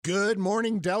Good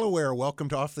morning, Delaware. Welcome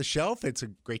to Off the Shelf. It's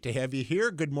great to have you here.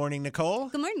 Good morning, Nicole.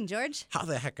 Good morning, George. How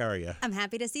the heck are you? I'm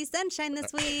happy to see sunshine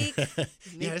this week.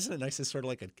 Yeah, isn't it nice? It's sort of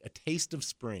like a taste of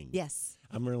spring. Yes.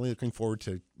 I'm really looking forward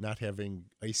to not having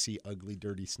icy, ugly,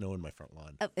 dirty snow in my front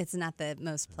lawn. Oh, it's not the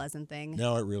most pleasant thing.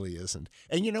 No, it really isn't.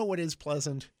 And you know what is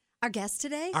pleasant? Our guest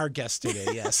today? Our guest today,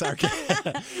 yes. Is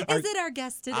it our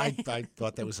guest today? I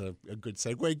thought that was a good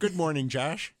segue. Good morning,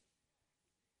 Josh.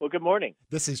 Well, good morning.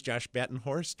 This is Josh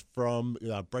Battenhorst from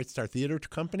Bright Star Theater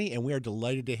Company, and we are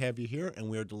delighted to have you here, and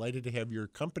we are delighted to have your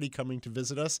company coming to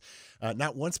visit us,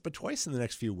 not once but twice in the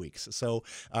next few weeks. So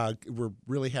we're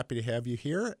really happy to have you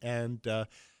here, and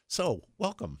so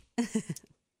welcome.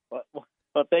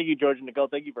 Well, thank you, George and Nicole.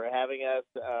 Thank you for having us.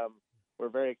 We're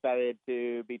very excited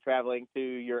to be traveling to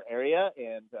your area,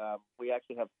 and we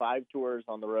actually have 5 tours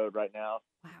on the road right now,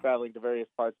 traveling to various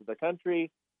parts of the country.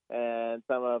 And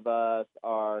some of us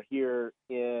are here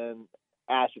in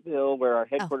Asheville, where our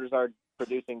headquarters are,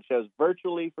 producing shows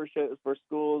virtually for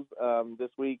schools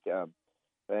this week.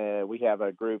 We have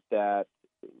a group that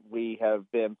we have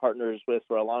been partners with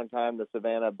for a long time, the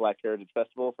Savannah Black Heritage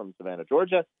Festival from Savannah,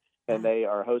 Georgia, and they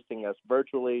are hosting us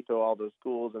virtually to all the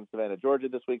schools in Savannah, Georgia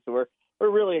this week. So we're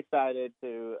really excited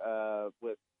to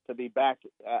be back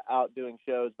out doing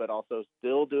shows, but also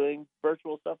still doing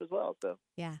virtual stuff as well. So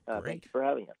yeah, thank you for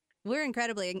having us. We're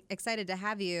incredibly excited to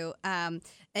have you. And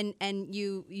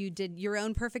you did your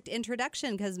own perfect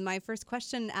introduction, because my first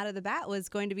question out of the bat was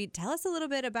going to be, tell us a little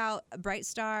bit about Bright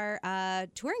Star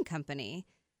Touring Company.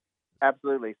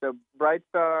 Absolutely. So Bright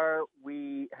Star,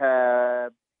 we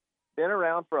have been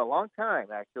around for a long time,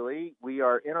 actually. We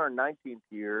are in our 19th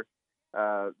year.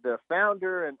 The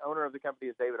founder and owner of the company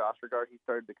is David Ostergaard. He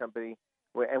started the company,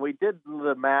 and we did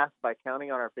the math by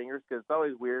counting on our fingers, because it's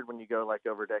always weird when you go like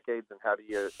over decades and how do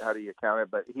you count it.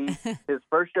 But his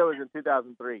first show was in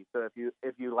 2003. So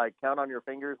if you like count on your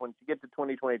fingers, once you get to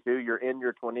 2022, you're in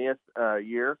your 20th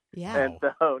year. Yeah. And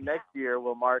so next year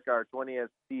will mark our 20th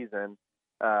season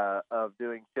of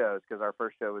doing shows, because our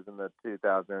first show was in the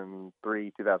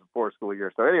 2003-2004 school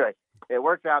year. So anyway, it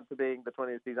worked out to being the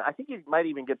 20th season. I think you might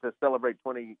even get to celebrate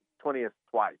 20th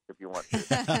twice if you want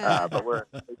to. But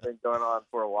we've been going on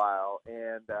for a while,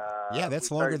 and yeah, that's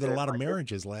longer than a lot of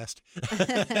marriages last.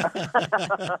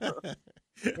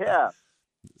 Yeah.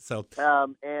 So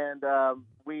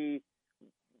we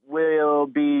will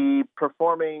be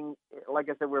performing. Like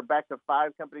I said, we're back to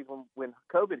 5 companies. When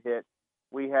COVID hit,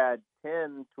 we had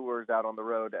 10 tours out on the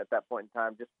road at that point in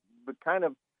time, but kind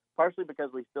of partially because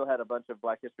we still had a bunch of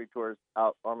Black History tours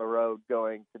out on the road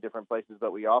going to different places.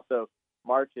 But we also,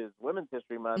 March is Women's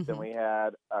History Month, and we had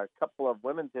a couple of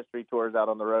Women's History tours out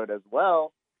on the road as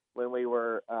well when we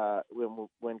were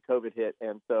when COVID hit.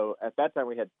 And so at that time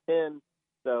we had 10.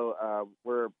 So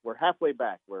we're halfway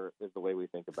back, is the way we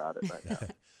think about it right now.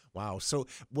 Wow. So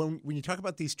when you talk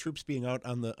about these troops being out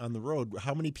on the road,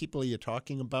 how many people are you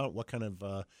talking about? What kind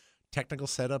of technical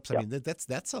setups? I mean,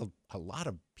 that's a lot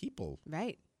of people.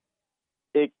 Right.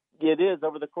 It is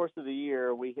over the course of the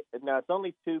year. Now it's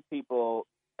only 2 people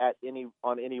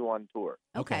on any one tour.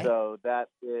 Okay. So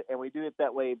and we do it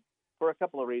that way for a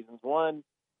couple of reasons. One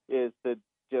is to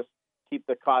just keep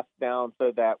the costs down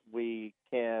so that we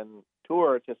can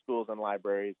tour to schools and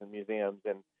libraries and museums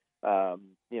and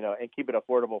and keep it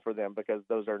affordable for them, because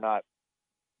those are not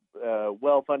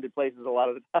well-funded places a lot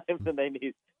of the times, and they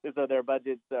need, so their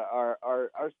budgets are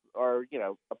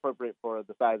appropriate for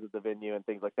the size of the venue and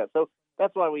things like that. So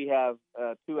that's why we have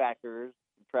 2 actors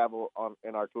travel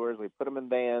in our tours. We put them in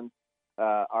vans.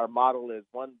 Our model is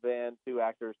 1 van, 2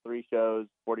 actors, 3 shows,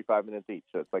 45 minutes each.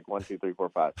 So it's like 1, 2, 3, 4,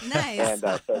 5. Nice. And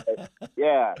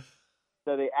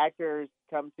so the actors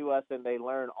come to us and they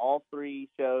learn all 3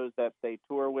 shows that they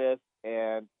tour with,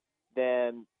 and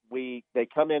then they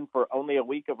come in for only a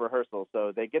week of rehearsal.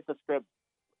 So they get the script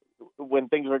when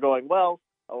things are going well,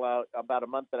 about a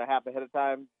month and a half ahead of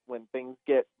time. When things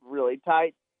get really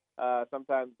tight,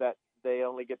 sometimes that they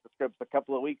only get the scripts a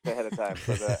couple of weeks ahead of time.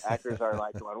 So the actors are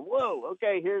like going, "Whoa,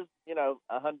 okay, here's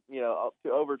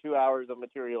over 2 hours of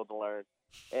material to learn,"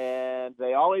 and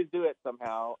they always do it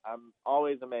somehow. I'm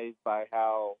always amazed by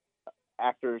how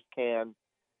actors can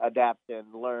adapt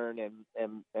and learn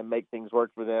and make things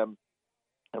work for them.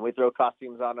 And we throw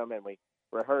costumes on them, and we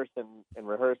rehearse and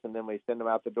rehearse, and then we send them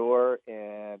out the door,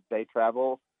 and they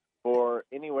travel for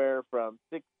anywhere from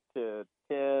 6 to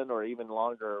 10 or even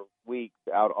longer weeks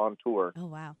out on tour. Oh,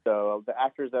 wow. So the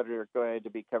actors that are going to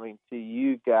be coming to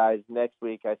you guys next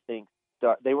week, I think,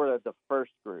 they were the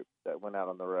first group that went out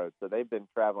on the road. So they've been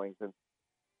traveling since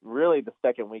really the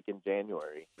second week in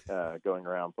January, going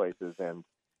around places. And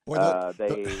Boy,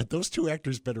 They those two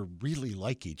actors better really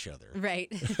like each other. Right.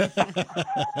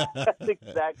 That's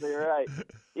exactly right.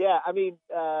 Yeah, I mean,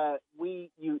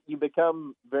 you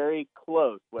become very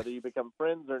close. Whether you become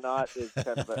friends or not is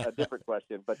kind of a different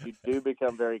question, but you do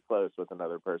become very close with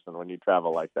another person when you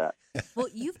travel like that. Well,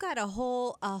 you've got a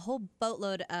whole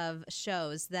boatload of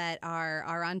shows that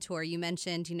are on tour. You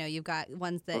mentioned, you've got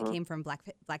ones that came from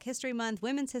Black History Month,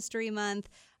 Women's History Month.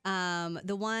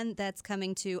 The one that's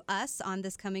coming to us on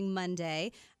this coming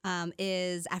Monday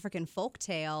is African Folk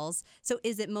Tales. So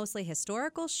is it mostly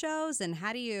historical shows? And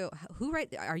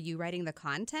are you writing the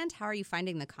content? How are you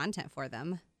finding the content for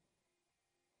them?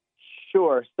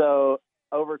 Sure. So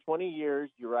over 20 years,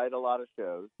 you write a lot of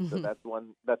shows. So Mhm.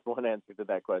 that's one answer to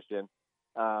that question.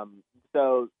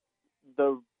 So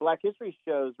the Black History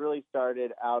shows really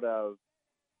started out of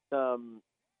some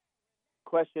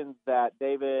questions that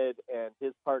David and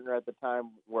his partner at the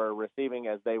time were receiving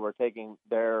as they were taking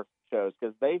their shows,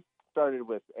 because they started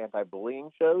with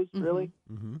anti-bullying shows, really.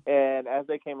 Mm-hmm. And as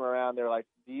they came around, they're like,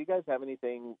 do you guys have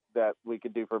anything that we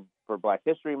could do for Black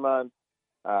History Month?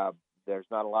 There's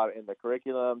not a lot in the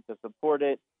curriculum to support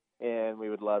it, and we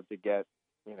would love to get,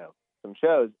 some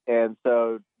shows. And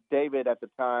so David at the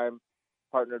time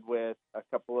partnered with a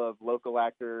couple of local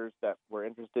actors that were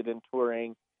interested in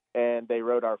touring, and they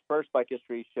wrote our first Black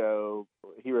History show,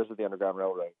 Heroes of the Underground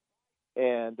Railroad.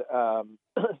 And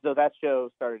so that show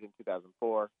started in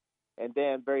 2004. And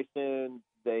then very soon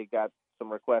they got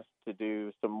some requests to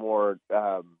do some more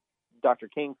Dr.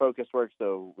 King focused work.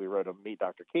 So we wrote a Meet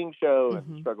Dr. King show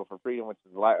and Struggle for Freedom, which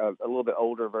is a little bit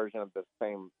older version of the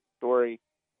same story.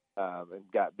 And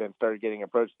then started getting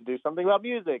approached to do something about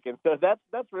music, and so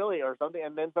that's really, or something,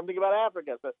 and then something about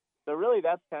Africa. So really,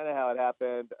 that's kind of how it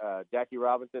happened. Jackie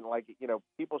Robinson,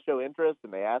 people show interest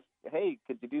and they ask, hey,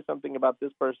 could you do something about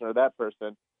this person or that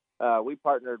person? We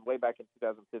partnered way back in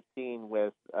 2015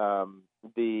 with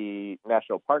the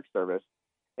National Park Service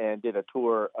and did a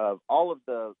tour of all of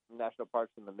the national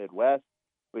parks in the Midwest,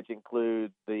 which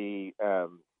includes the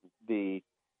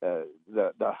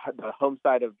home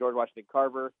site of George Washington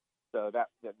Carver. So that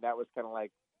was kind of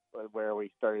like where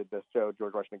we started the show,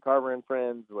 George Washington Carver and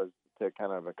Friends, was to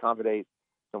kind of accommodate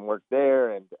some work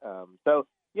there. And so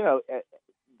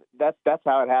that's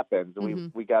how it happens.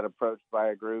 We got approached by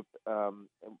a group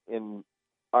in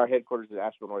our headquarters in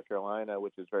Asheville, North Carolina,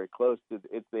 which is very close to,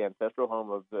 it's the ancestral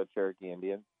home of the Cherokee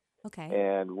Indians. Okay.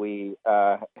 And we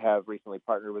have recently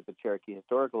partnered with the Cherokee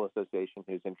Historical Association,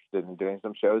 who's interested in doing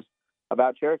some shows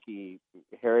about Cherokee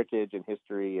heritage and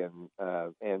history,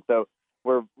 and so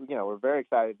we're very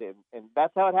excited, and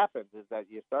that's how it happens, is that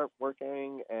you start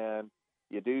working and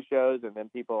you do shows, and then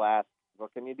people ask, well,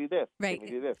 can you do this? Right. Can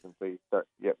you do this? And so you start,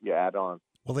 you add on.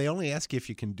 Well, they only ask you if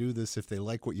you can do this if they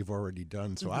like what you've already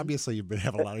done. So obviously you've been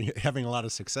having a lot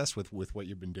of success with what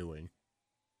you've been doing.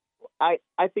 I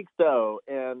think so,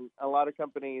 and a lot of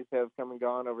companies have come and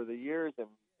gone over the years,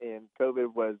 and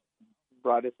COVID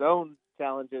brought its own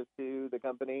challenges to the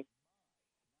company.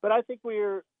 But I think we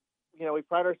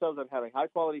pride ourselves on having high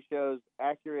quality shows,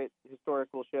 accurate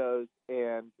historical shows,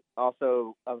 and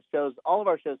also shows. All of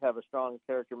our shows have a strong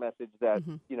character message that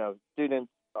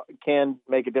students can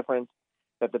make a difference,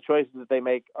 that the choices that they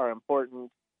make are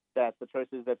important, that the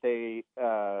choices that they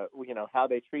how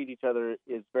they treat each other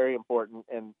is very important.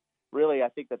 And really, I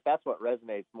think that's what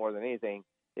resonates more than anything,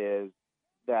 is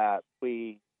that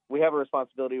we have a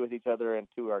responsibility with each other and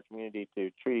to our community to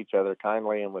treat each other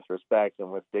kindly and with respect and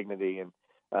with dignity.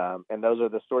 And those are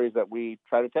the stories that we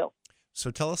try to tell.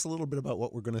 So tell us a little bit about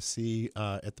what we're going to see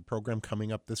at the program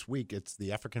coming up this week. It's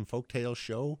the African Folktales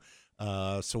show.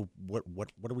 So what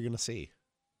are we going to see?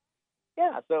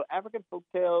 Yeah, so African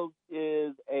Folktales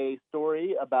is a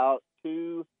story about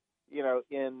two,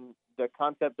 in the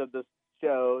concept of the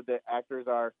show, the actors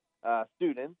are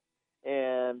students,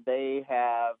 and they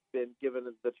have been given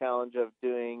the challenge of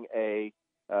doing a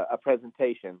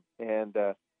presentation, and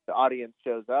the audience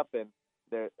shows up and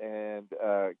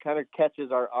kind of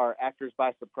catches our actors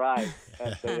by surprise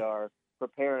as they are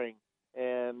preparing,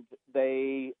 and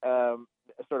they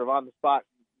sort of on the spot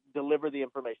deliver the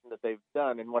information that they've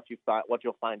done. And what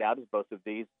you'll find out is both of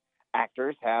these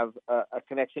actors have a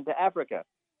connection to Africa,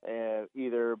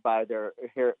 either by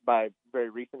by very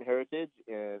recent heritage.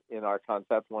 In our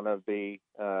concept, one of the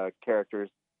characters,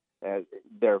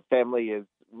 their family is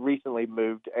recently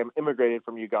moved and immigrated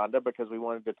from Uganda, because we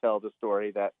wanted to tell the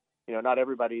story that not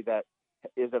everybody that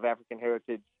is of African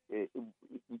heritage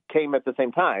came at the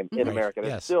same time in America.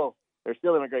 There's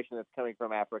still immigration that's coming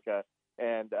from Africa,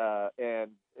 and a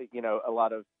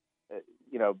lot of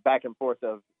back and forth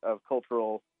of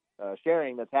cultural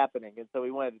sharing that's happening. And so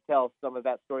we wanted to tell some of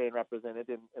that story and represent it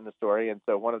in the story. And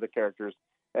so one of the characters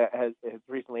has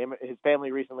recently, his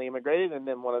family recently immigrated, and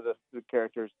then one of the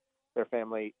characters, their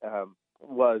family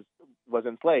was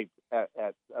enslaved at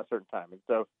a certain time. And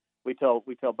so we tell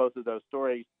both of those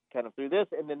stories kind of through this,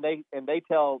 and then they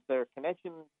tell their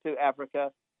connection to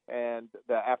Africa and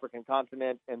the African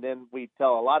continent, and then we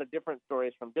tell a lot of different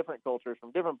stories from different cultures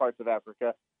from different parts of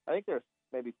Africa. I think there's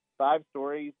maybe 5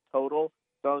 stories total.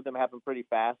 Some of them happen pretty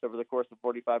fast over the course of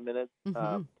 45 minutes.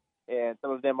 Mm-hmm. And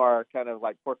some of them are kind of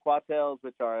like pourquoi tales,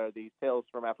 which are these tales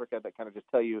from Africa that kind of just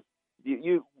tell you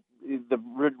the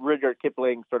Rudyard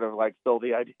Kipling sort of like stole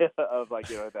the idea of like,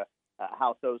 the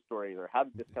how so stories, or how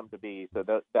did this come to be. So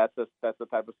that's the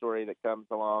type of story that comes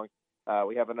along.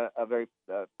 We have a very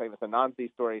famous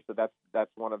Anansi story. So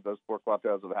that's one of those pourquoi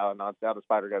tales of how the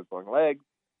spider got its long legs.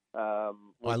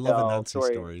 I love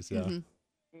Anansi stories. Yeah.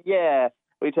 Mm-hmm. Yeah.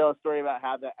 We tell a story about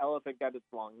how the elephant got its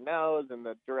long nose and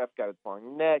the giraffe got its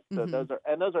long neck. So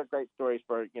Mm-hmm. those are great stories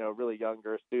for really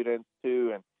younger students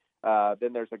too. And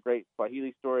then there's a great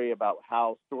Swahili story about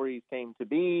how stories came to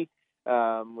be,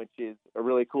 which is a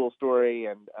really cool story.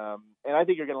 And I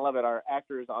think you're going to love it. Our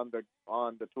actors on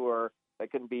the tour,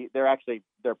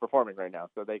 they're performing right now,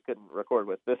 so they couldn't record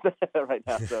with this right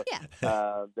now. So Yeah.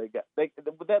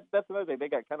 that's another thing. They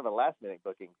got kind of a last minute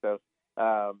booking.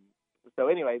 So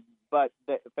anyway, but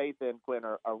Faith and Quinn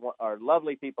are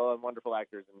lovely people and wonderful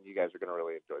actors, and you guys are going to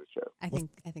really enjoy the show.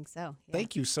 I think so. Yeah.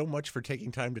 Thank you so much for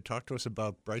taking time to talk to us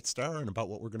about Bright Star and about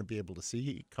what we're going to be able to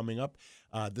see coming up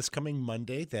this coming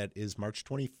Monday. That is March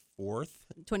 24th.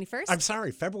 21st? I'm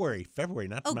sorry, February,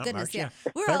 not goodness, March. yeah.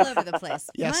 We're all over the place.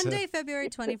 Yes, Monday, February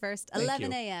 21st,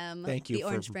 11 you. a.m. Thank you The for-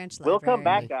 Orange Branch We'll Library. come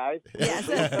back, guys. Yes.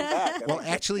 We'll come back. Well,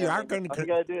 actually, you are going All to. you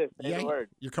got to do is say the word.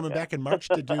 You're coming back in March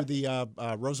to do the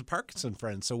Rosa Parkinson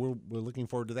Friends, so we're looking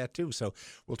forward to that too. So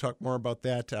we'll talk more about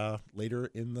that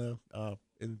later in the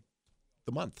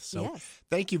month. So Yes.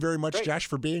 thank you very much, Great. Josh,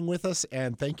 for being with us,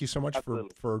 and thank you so much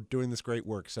Absolutely. for doing this great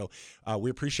work. So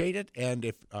we appreciate it, and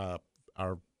if our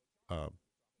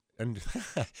and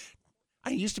I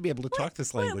used to be able to talk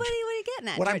this language. What are you getting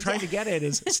at? What I'm George? trying to get at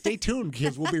is stay tuned,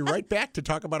 because we'll be right back to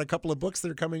talk about a couple of books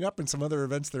that are coming up and some other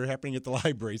events that are happening at the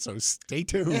library. So stay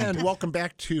tuned. And welcome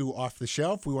back to Off the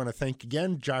Shelf. We want to thank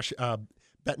again Josh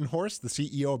Bettenhorst, the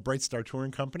CEO of Bright Star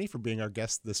Touring Company, for being our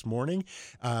guest this morning.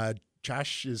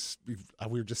 Josh we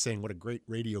were just saying what a great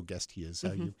radio guest he is.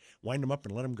 You wind him up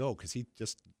and let him go, because he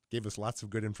just gave us lots of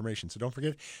good information. So don't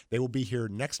forget, they will be here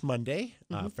next Monday,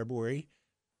 February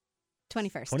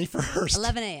 21st.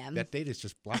 11 a.m. That date is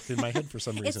just blocked in my head for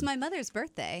some reason. It's my mother's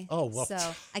birthday. Oh, well. So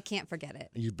I can't forget it.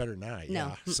 You better not.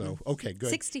 No. Yeah. So, okay, good.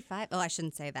 65. Oh, I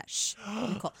shouldn't say that. Shh.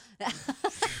 Nicole.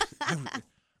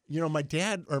 My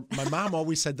dad or my mom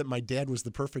always said that my dad was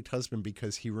the perfect husband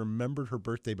because he remembered her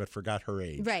birthday but forgot her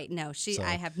age. Right. No, So-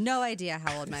 I have no idea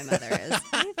how old my mother is.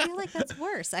 I feel like that's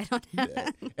worse. I don't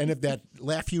have. And if that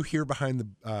laugh you hear behind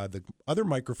the other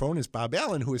microphone is Bob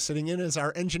Allen, who is sitting in as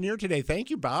our engineer today. Thank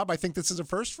you, Bob. I think this is a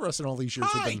first for us in all these years.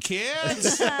 Hi,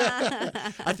 kids.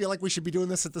 I feel like we should be doing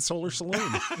this at the Solar Saloon.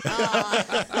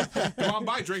 Come on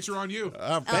by. Drinks are on you.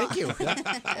 Thank you.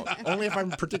 Only if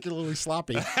I'm particularly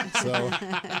sloppy. So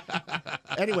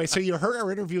anyway, so you heard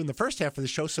our interview in the first half of the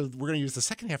show, so we're going to use the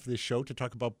second half of this show to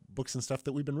talk about books and stuff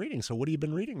that we've been reading. So what have you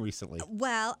been reading recently?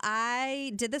 Well,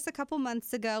 I did this a couple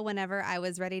months ago whenever I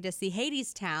was ready to see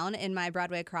Hadestown in my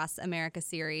Broadway Across America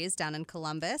series down in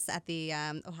Columbus at the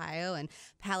Ohio and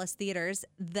Palace Theaters.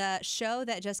 The show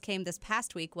that just came this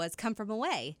past week was Come From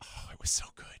Away. Oh, it was so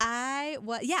good.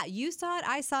 You saw it.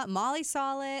 I saw it. Molly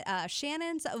saw it.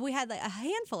 Shannon's. We had like a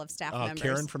handful of staff members.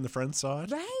 Karen from the Friends saw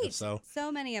it. Right.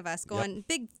 So many of us going,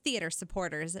 big theater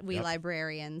supporters, we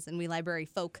librarians and we library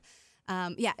folk.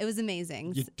 It was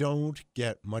amazing. you don't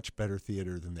get much better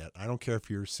theater than that. I don't care if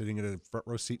you're sitting at a front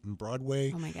row seat in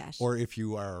Broadway Oh my gosh. or if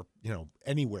you are,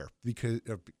 anywhere, because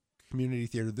community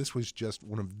theater. This was just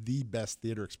one of the best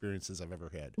theater experiences I've ever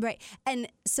had. Right. And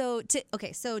so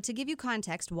to give you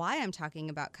context why I'm talking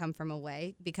about Come From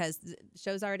Away, because the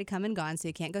show's already come and gone, so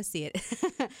you can't go see it.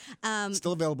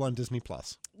 Still available on Disney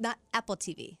Plus. Not Apple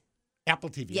TV. Apple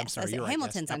TV. I'm Yes, sorry. You're right.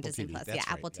 Hamilton's Yes, on Apple Disney TV. Plus. That's Yeah,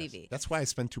 right, Apple yes. TV. That's why I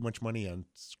spend too much money on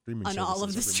streaming On all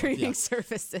of the services every month. streaming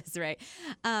services, right?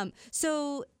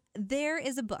 So there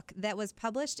is a book that was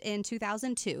published in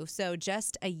 2002, so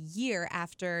just a year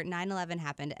after 9/11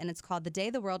 happened, and it's called The Day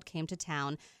the World Came to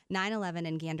Town, 9/11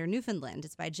 in Gander, Newfoundland.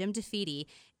 It's by Jim DeFeeti,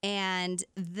 and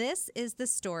this is the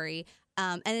story.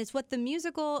 And it's what the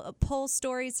musical pulls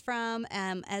stories from,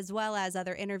 as well as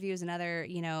other interviews and other,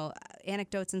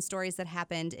 anecdotes and stories that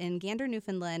happened in Gander,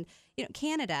 Newfoundland,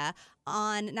 Canada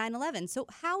on 9/11. So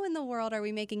how in the world are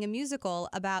we making a musical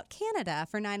about Canada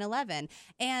for 9/11?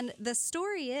 And the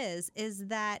story is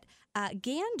that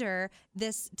Gander,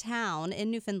 this town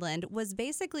in Newfoundland, was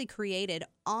basically created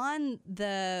on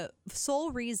the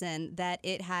sole reason that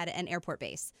it had an airport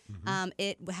base.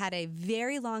 It had a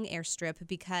very long airstrip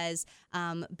because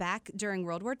back during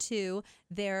World War II,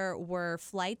 there were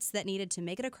flights that needed to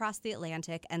make it across the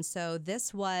Atlantic. And so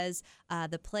this was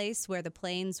the place where the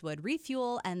planes would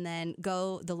refuel and then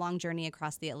go the long journey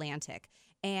across the Atlantic.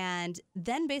 And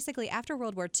then basically after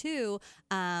World War II,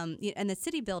 and the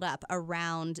city built up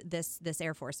around this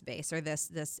Air Force base or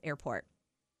this airport.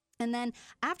 And then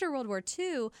after World War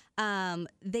II,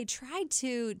 they tried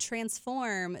to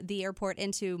transform the airport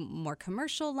into more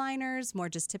commercial liners, more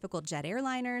just typical jet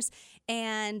airliners.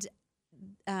 And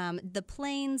the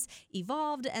planes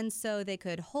evolved, and so they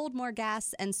could hold more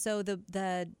gas. And so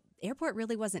the airport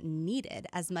really wasn't needed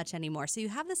as much anymore. So you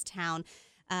have this town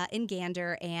in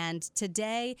Gander, and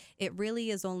today it really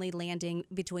is only landing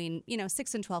between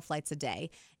 6 and 12 flights a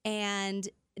day. And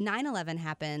 9/11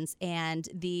 happens, and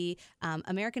the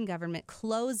American government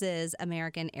closes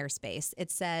American airspace. It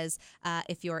says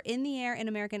if you're in the air in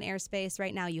American airspace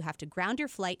right now, you have to ground your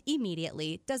flight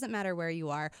immediately. Doesn't matter where you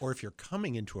are. Or if you're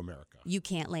coming into America. You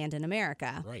can't land in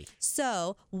America. Right.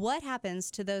 So what happens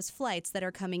to those flights that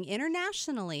are coming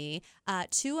internationally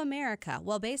to America?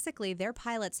 Well, basically, their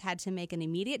pilots had to make an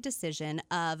immediate decision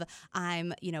of,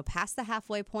 I'm past the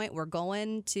halfway point. We're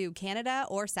going to Canada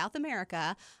or South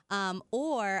America,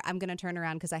 or I'm going to turn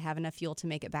around because I have enough fuel to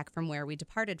make it back from where we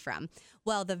departed from.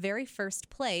 Well, the very first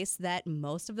place that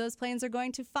most of those planes are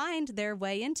going to find their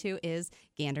way into is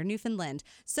Gander, Newfoundland.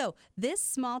 So this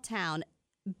small town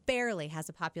barely has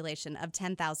a population of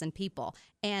 10,000 people.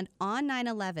 And on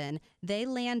 9/11, they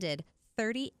landed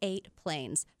 38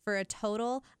 planes for a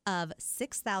total of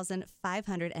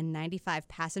 6,595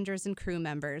 passengers and crew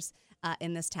members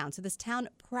in this town. So this town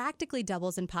practically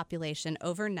doubles in population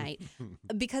overnight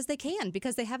because they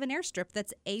have an airstrip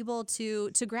that's able to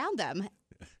ground them.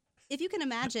 If you can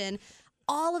imagine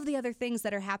all of the other things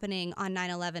that are happening on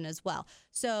 9/11 as well.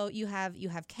 So you have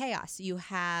chaos. You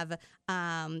have,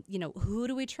 who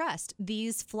do we trust?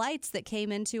 These flights that came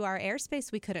into our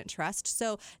airspace we couldn't trust.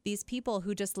 So these people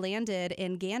who just landed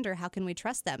in Gander, how can we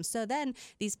trust them? So then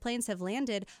these planes have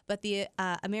landed, but the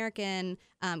American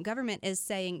government is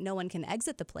saying no one can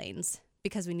exit the planes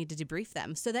because we need to debrief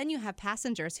them. So then you have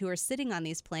passengers who are sitting on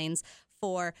these planes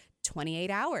for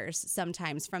 28 hours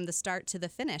sometimes from the start to the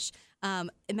finish.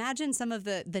 Imagine some of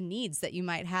the needs that you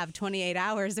might have 28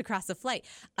 hours across a flight.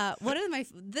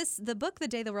 The book, The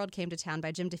Day the World Came to Town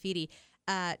by Jim DeFeedy,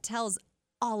 tells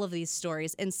all of these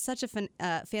stories in such a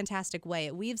fantastic way.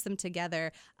 It weaves them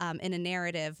together in a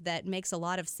narrative that makes a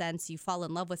lot of sense. You fall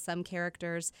in love with some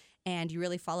characters and you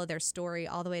really follow their story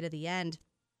all the way to the end.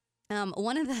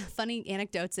 One of the funny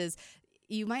anecdotes is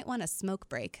you might want a smoke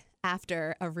break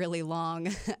after a really long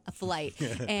flight.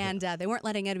 And they weren't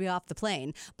letting anybody off the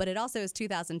plane. But it also is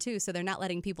 2002, so they're not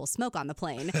letting people smoke on the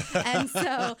plane. And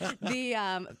so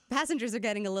the passengers are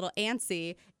getting a little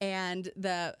antsy. And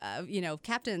the,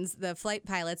 captains, the flight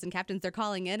pilots and captains, they're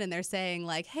calling in and they're saying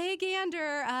like, hey,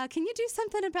 Gander, can you do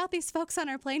something about these folks on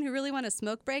our plane who really want a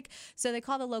smoke break? So they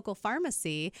call the local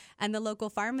pharmacy, and the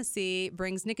local pharmacy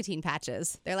brings nicotine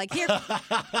patches. They're like, here,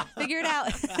 figure it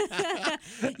out.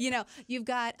 You've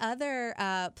got other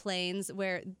planes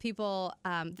where people,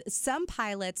 some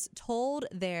pilots told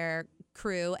their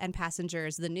crew and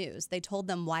passengers the news. They told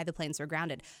them why the planes were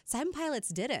grounded. Some pilots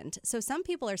didn't. So some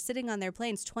people are sitting on their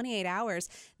planes 28 hours.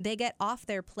 They get off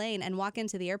their plane and walk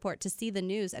into the airport to see the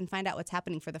news and find out what's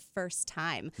happening for the first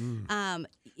time. Yeah,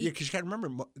 because you got to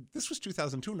remember, this was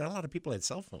 2002. Not a lot of people had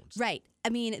cell phones. Right. I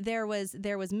mean, there was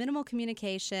minimal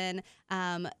communication.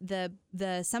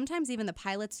 Sometimes even the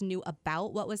pilots knew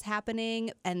about what was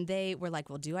happening, and they were like,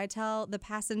 well, do I tell the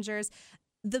passengers?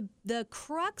 The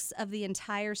crux of the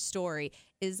entire story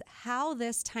is how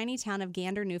this tiny town of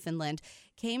Gander, Newfoundland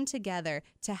came together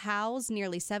to house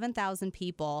nearly 7,000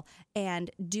 people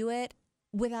and do it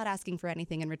without asking for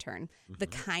anything in return. Mm-hmm. The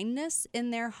kindness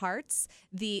in their hearts,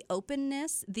 the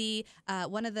openness,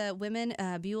 one of the women,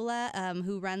 Beulah,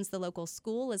 who runs the local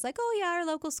school, is like, oh yeah, our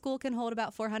local school can hold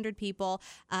about 400 people.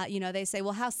 They say,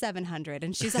 well, how's 700?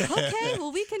 And she's like, okay,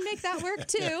 well, we can make that work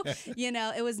too.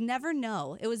 It was never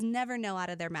no. It was never no out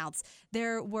of their mouths.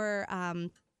 There were,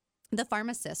 the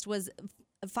pharmacist was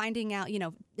finding out,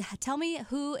 tell me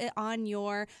who on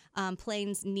your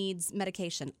planes needs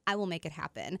medication. I will make it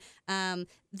happen.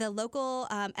 The local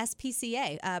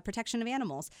SPCA, Protection of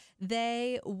Animals,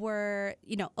 they were,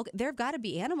 okay, there have got to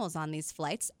be animals on these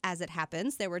flights. As it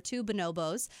happens, there were 2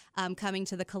 bonobos coming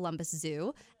to the Columbus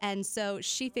Zoo. And so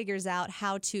she figures out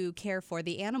how to care for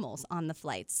the animals on the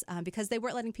flights because they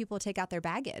weren't letting people take out their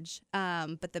baggage.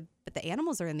 But the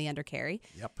animals are in the undercarry.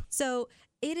 Yep. So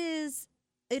it is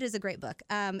a great book.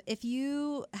 If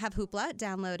you have Hoopla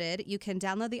downloaded, you can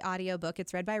download the audiobook.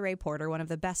 It's read by Ray Porter, one of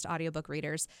the best audiobook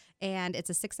readers, and it's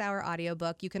a 6-hour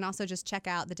audiobook. You can also just check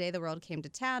out The Day the World Came to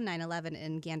Town, 9/11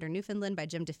 in Gander, Newfoundland by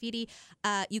Jim DeFeedy.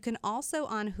 You can also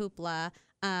on Hoopla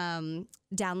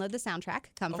download the soundtrack,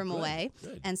 Come From Away.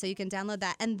 Good. And so you can download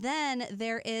that. And then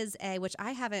there is which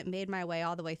I haven't made my way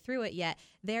all the way through it yet,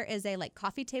 there is a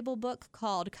coffee table book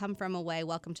called Come From Away,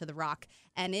 Welcome to the Rock.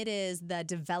 And it is the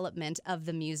development of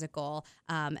the musical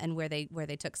and where they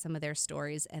took some of their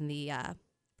stories and the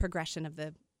progression of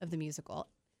the musical.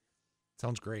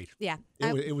 Sounds great. Yeah.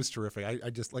 It was terrific. I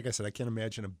just, like I said, I can't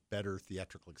imagine a better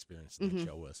theatrical experience than that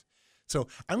show was. So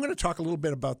I'm going to talk a little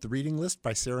bit about The Reading List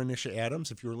by Sarah Nisha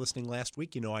Adams. If you were listening last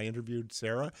week, I interviewed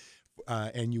Sarah,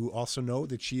 and you also know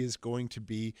that she is going to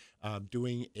be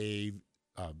doing a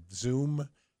Zoom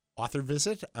author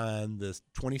visit on the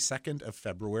 22nd of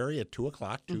February at 2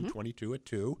 o'clock, 2/22 at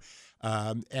 2.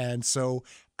 And so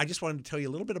I just wanted to tell you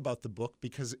a little bit about the book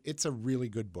because it's a really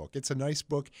good book. It's a nice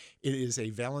book. It is a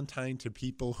Valentine to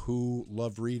people who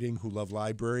love reading, who love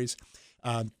libraries.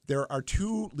 There are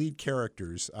 2 lead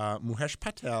characters, Mukesh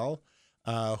Patel,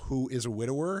 who is a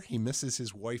widower. He misses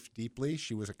his wife deeply.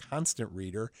 She was a constant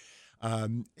reader.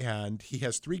 And he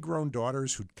has 3 grown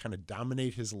daughters who kind of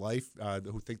dominate his life,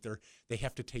 who think they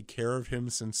have to take care of him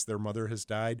since their mother has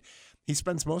died. He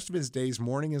spends most of his days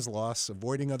mourning his loss,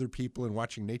 avoiding other people, and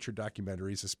watching nature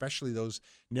documentaries, especially those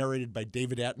narrated by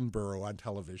David Attenborough on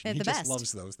television. They're he the just best.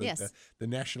 loves those, the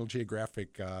National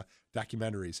Geographic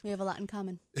documentaries. We have a lot in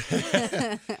common.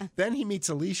 Then he meets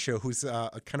Alicia, who's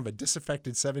a kind of a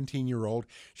disaffected 17-year-old.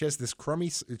 She has this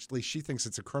crummy, at least she thinks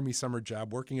it's a crummy summer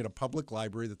job, working at a public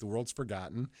library that the world's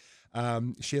forgotten.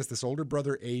 She has this older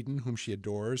brother, Aiden, whom she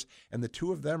adores, and the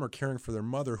 2 of them are caring for their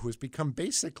mother, who has become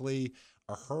basically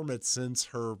a hermit since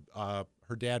her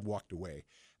dad walked away.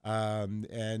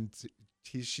 And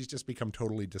she's just become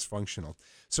totally dysfunctional.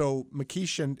 So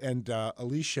Mukesh and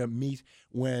Alicia meet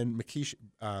when Mukesh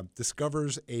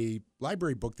discovers a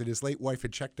library book that his late wife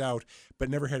had checked out but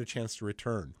never had a chance to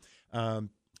return.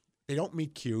 They don't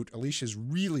meet cute. Alicia's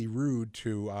really rude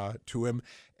to him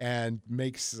and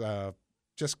makes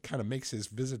his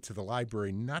visit to the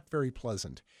library not very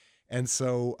pleasant. And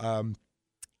so,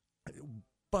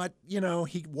 but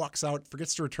he walks out,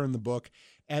 forgets to return the book,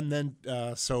 and then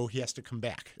so he has to come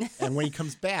back. And when he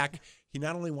comes back, he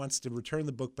not only wants to return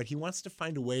the book, but he wants to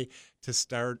find a way to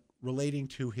start relating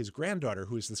to his granddaughter,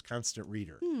 who is this constant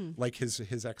reader, like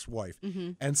his ex-wife.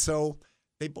 And so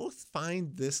they both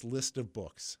find this list of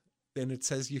books. And it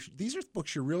says these are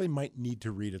books you really might need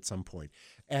to read at some point.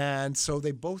 And so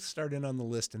they both start in on the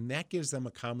list, and that gives them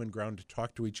a common ground to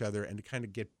talk to each other and to kind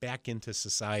of get back into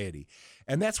society.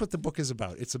 And that's what the book is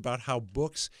about. It's about how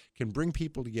books can bring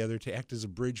people together to act as a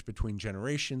bridge between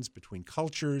generations, between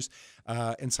cultures,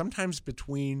 and sometimes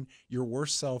between your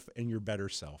worse self and your better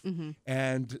self.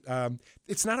 And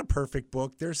it's not a perfect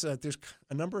book. There's a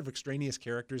number of extraneous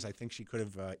characters I think she could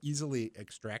have easily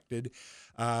extracted.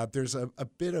 There's a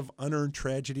bit of unearned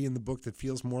tragedy in the book that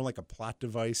feels more like a plot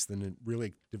device than it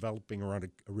really developing around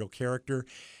a real character.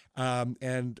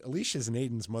 And Alicia's and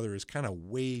Aiden's mother is kind of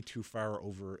way too far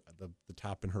over the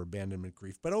top in her abandonment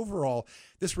grief. But overall,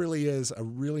 this really is a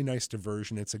really nice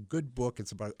diversion. It's a good book.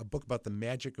 It's about a book about the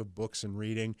magic of books and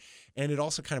reading. And it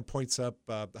also kind of points up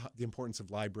the importance of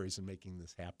libraries in making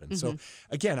this happen. So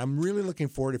again, I'm really looking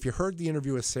forward. If you heard the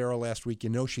interview with Sarah last week,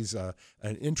 she's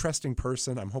an interesting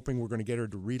person. I'm hoping we're going to get her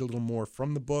to read a little more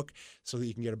from the book so that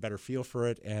you can get a better feel for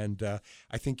it. And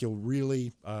I think you'll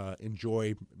really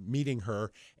enjoy meeting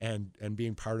her and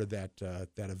being part of that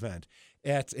event.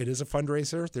 It is a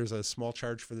fundraiser. There's a small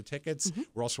charge for the tickets.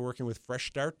 We're also working with Fresh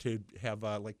Start to have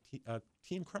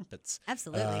tea and crumpets.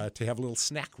 Absolutely. To have a little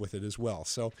snack with it as well.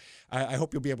 So I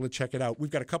hope you'll be able to check it out.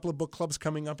 We've got a couple of book clubs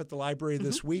coming up at the library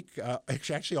this week.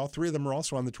 Actually, all 3 of them are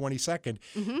also on the 22nd.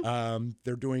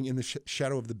 They're doing In the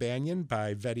Shadow of the Banyan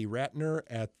by Vetty Ratner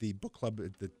at the book club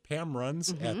that Pam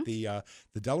runs at the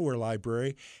Delaware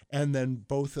Library. And then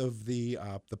both of the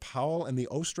Powell and the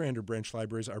Ostrander branch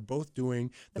libraries are both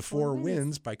doing The Four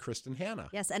Winds by Kristen Hanna.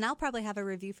 Yes, and I'll probably have a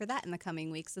review for that in the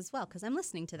coming weeks as well because I'm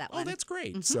listening to that one. Oh, that's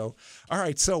great. So, All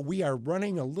right, so we are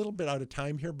running a little bit out of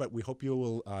time here, but we hope you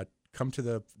will come to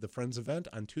the Friends event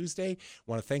on Tuesday. I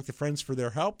want to thank the Friends for their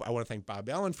help. I want to thank Bob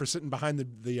Allen for sitting behind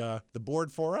the board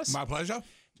for us. My pleasure.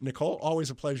 Nicole, always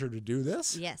a pleasure to do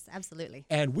this. Yes, absolutely.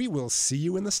 And we will see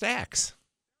you in the stacks.